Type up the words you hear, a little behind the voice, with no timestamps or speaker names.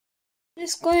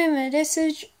Disclaimer, this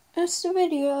is just a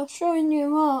video showing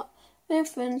you what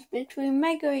difference between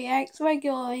Mega EX,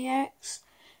 regular EX,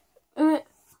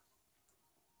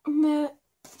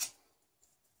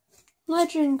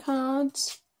 legend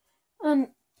cards, and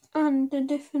the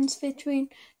difference between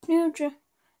new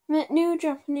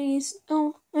Japanese,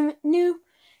 new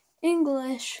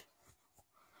English,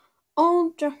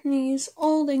 old Japanese,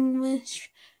 old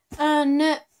English, and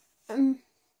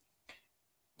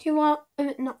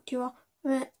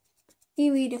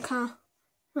e-reader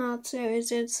card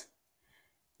series is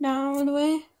down the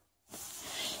way.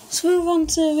 Let's move on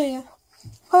to the video.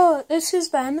 Oh, this is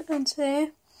Ben, and today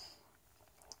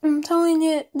I'm telling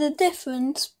you the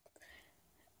difference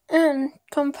and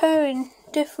comparing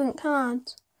different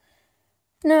cards.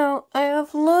 Now, I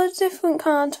have loads of different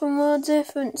cards from loads of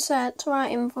different sets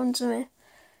right in front of me.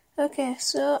 Okay,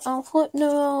 so I'll flip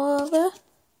them all over.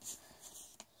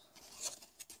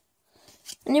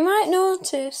 And you might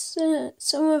notice that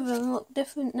some of them look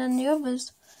different than the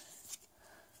others.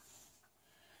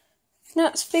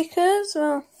 That's because,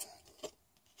 well,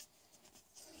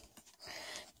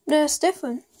 they're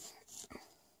different.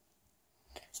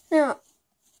 Now,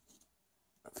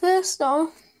 first off,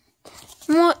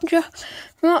 what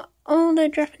all the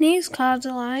Japanese cards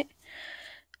are like,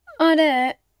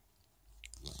 they're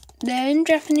in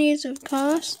Japanese, of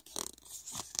course.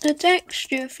 The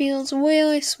texture feels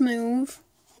really smooth.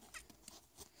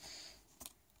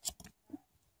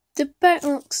 The back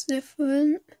looks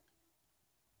different.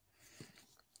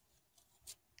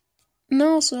 And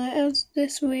also it has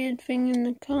this weird thing in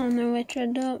the corner which I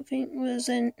don't think was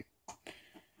in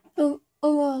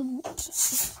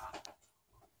ones.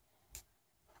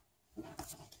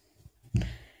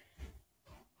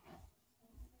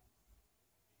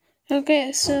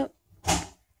 Okay, so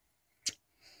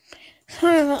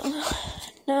sorry about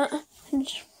that. On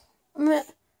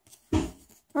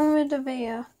with the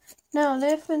video. Now, the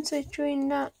difference between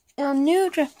that and new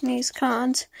Japanese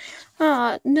cards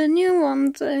are the new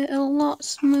ones are a lot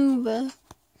smoother.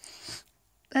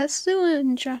 They're still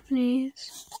in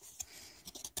Japanese.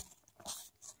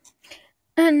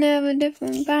 And they have a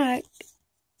different back.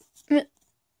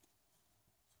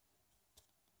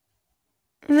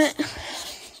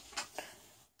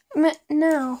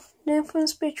 Now, the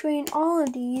difference between all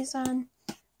of these and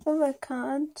other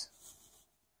cards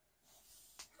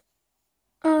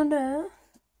are the...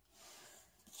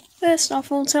 First off,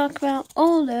 we'll talk about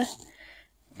older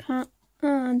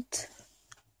cards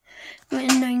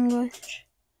written in English.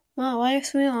 Well, I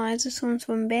just realised this one's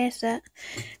from Basic.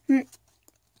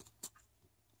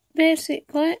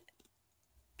 Basically,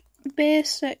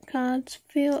 basic cards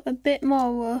feel a bit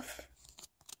more rough.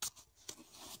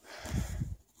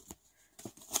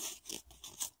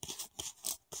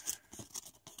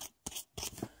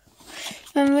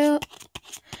 And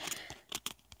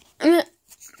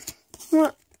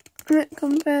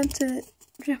compared to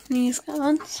Japanese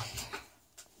cards,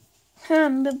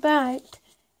 and the back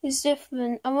is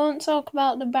different. I won't talk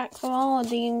about the back for all of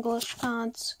the English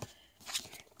cards.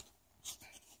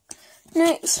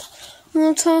 Next,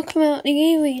 we'll talk about the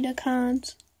e-reader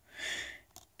cards.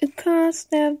 The cards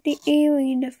that have the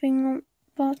e-reader thing on the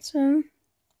bottom.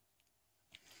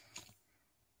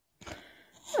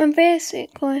 And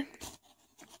basically,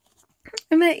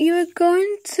 you were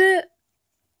going to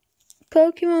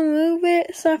Pokemon Ruby,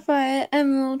 Sapphire,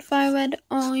 Emerald, Fire Red,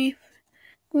 Olive,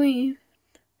 Green.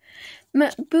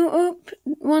 Boot up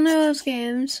one of those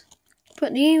games,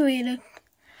 put the e-reader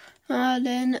card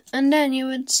in, and then you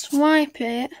would swipe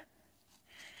it,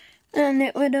 and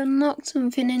it would unlock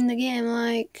something in the game,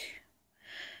 like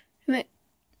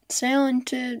sailing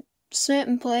to a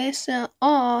certain place,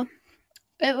 or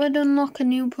it would unlock a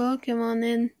new Pokemon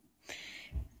in,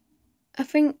 I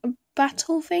think, a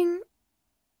battle thing.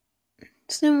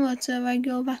 Similar to a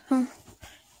regular battle.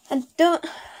 I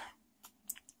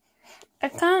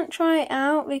can't try it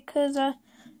out because I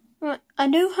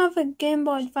do have a Game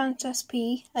Boy Advance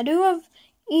SP. I do have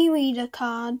e-reader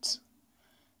cards,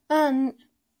 and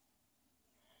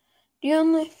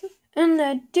I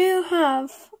do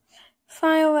have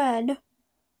Fire Red.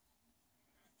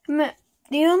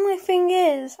 The only thing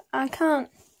is I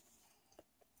can't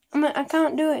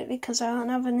do it because I don't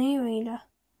have an e-reader.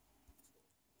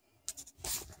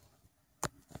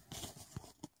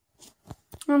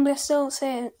 And they still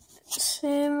say it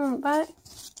same on back.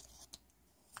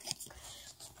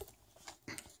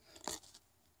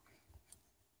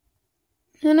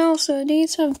 And also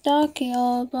these have dark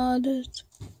yellow borders.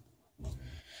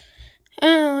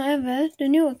 However, the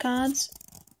newer cards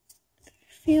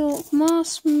feel more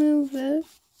smoother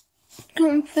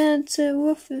compared to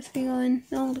rougher feeling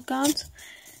older cards.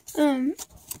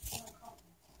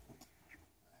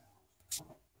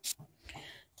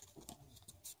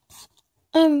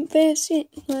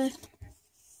 Basically,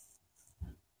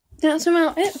 that's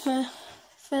about it for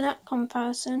that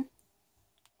comparison.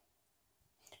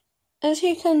 As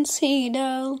you can see,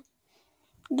 though,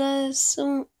 there's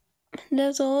a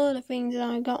lot of things that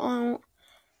I got out.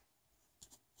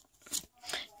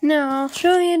 Now I'll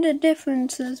show you the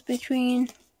differences between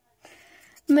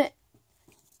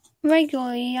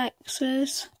regular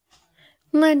EXs,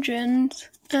 Legends,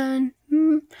 and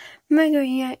Mega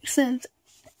EXs.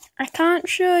 I can't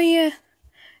show you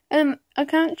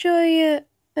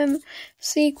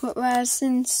secret rares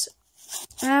since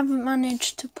I haven't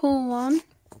managed to pull one.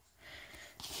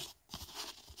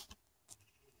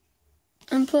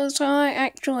 And plus I like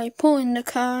actually pulling the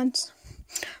cards.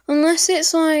 Unless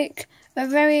it's like a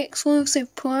very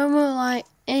exclusive promo like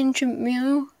Ancient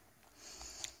Mew,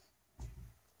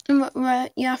 where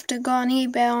you have to go on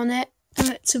eBay on it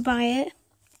to buy it.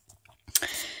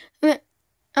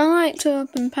 I like to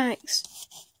open packs.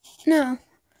 No,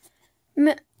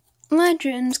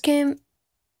 Legends came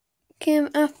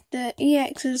after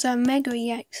EXs and Mega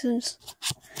EXs.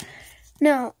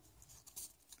 Now,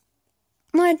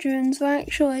 Legends were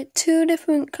actually two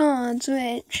different cards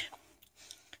which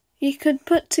you could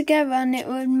put together and it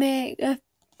would make a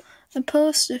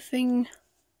poster thing.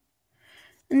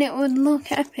 And it would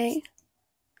look epic.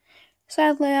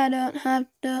 Sadly, I don't have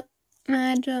that.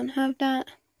 I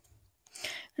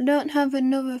don't have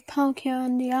another Palkia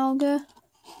on the Alga.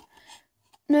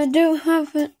 And I do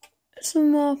have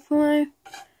some more Prime.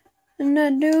 And I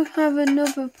do have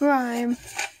another Prime.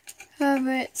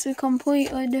 However, it's a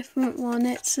completely different one.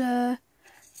 It's a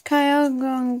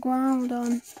Kyogre and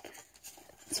Groudon.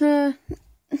 So,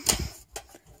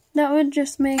 that would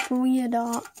just make a weird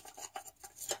art.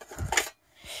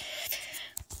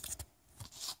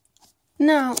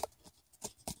 Now,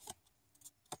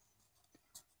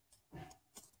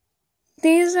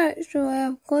 these actually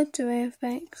have glittery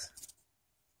effects.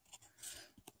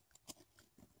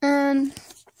 And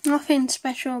nothing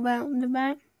special about the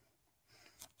back.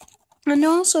 And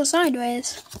also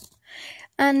sideways.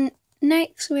 And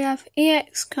next we have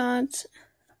EX cards.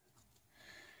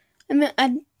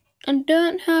 I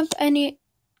don't have any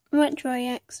retro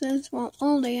EXs, well,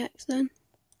 old EXs.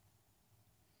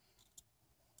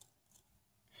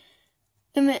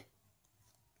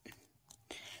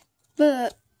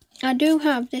 But I do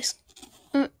have this.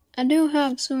 I do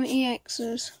have some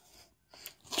EXs.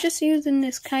 Just using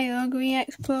this Kyogre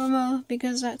EX promo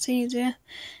because that's easier.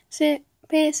 So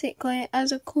basically, it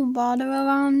has a cool border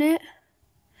around it.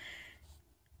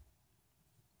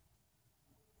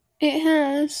 It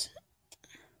has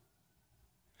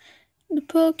the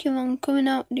Pokemon coming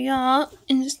out the art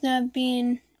instead of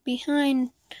being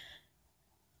behind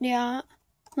the art,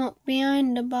 not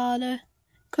behind the border,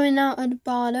 coming out of the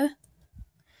border.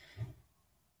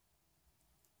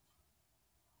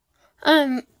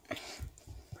 And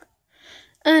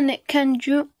it can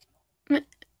jump,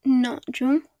 not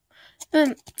jump.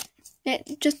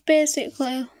 It just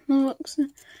basically looks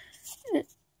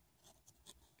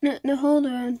at the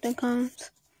holder of the cards.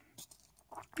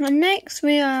 And next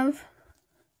we have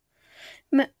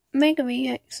Mega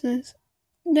EXs.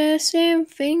 They're the same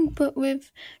thing but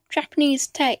with Japanese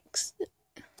text.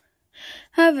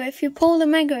 However, if you pull the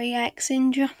Mega EX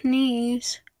in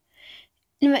Japanese,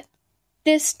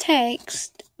 this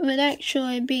text would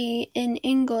actually be in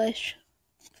English.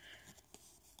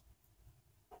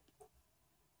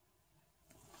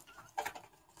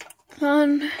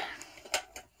 And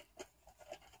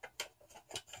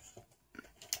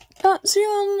that's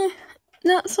the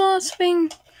last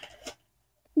thing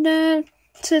there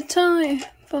to tell you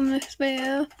from this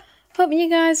video. Hope you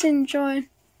guys enjoyed.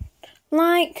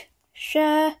 Like,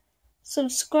 share,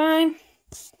 subscribe,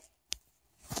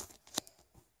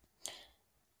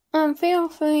 and feel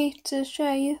free to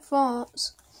share your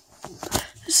thoughts.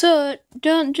 So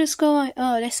don't just go like,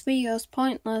 oh, this video's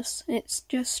pointless. It's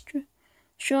just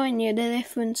showing you the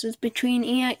differences between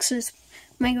EXs,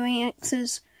 Mega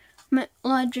EXs,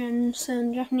 Legends,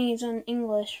 and Japanese and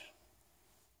English.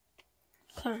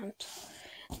 Can't.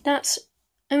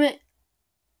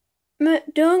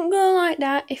 Don't go like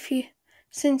that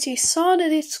since you saw the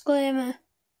disclaimer.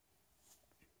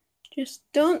 Just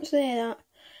don't say that.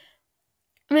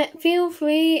 Feel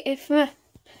free if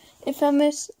I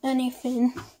miss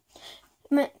anything,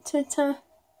 to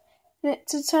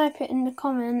type it in the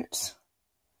comments.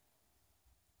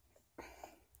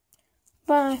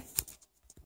 Bye.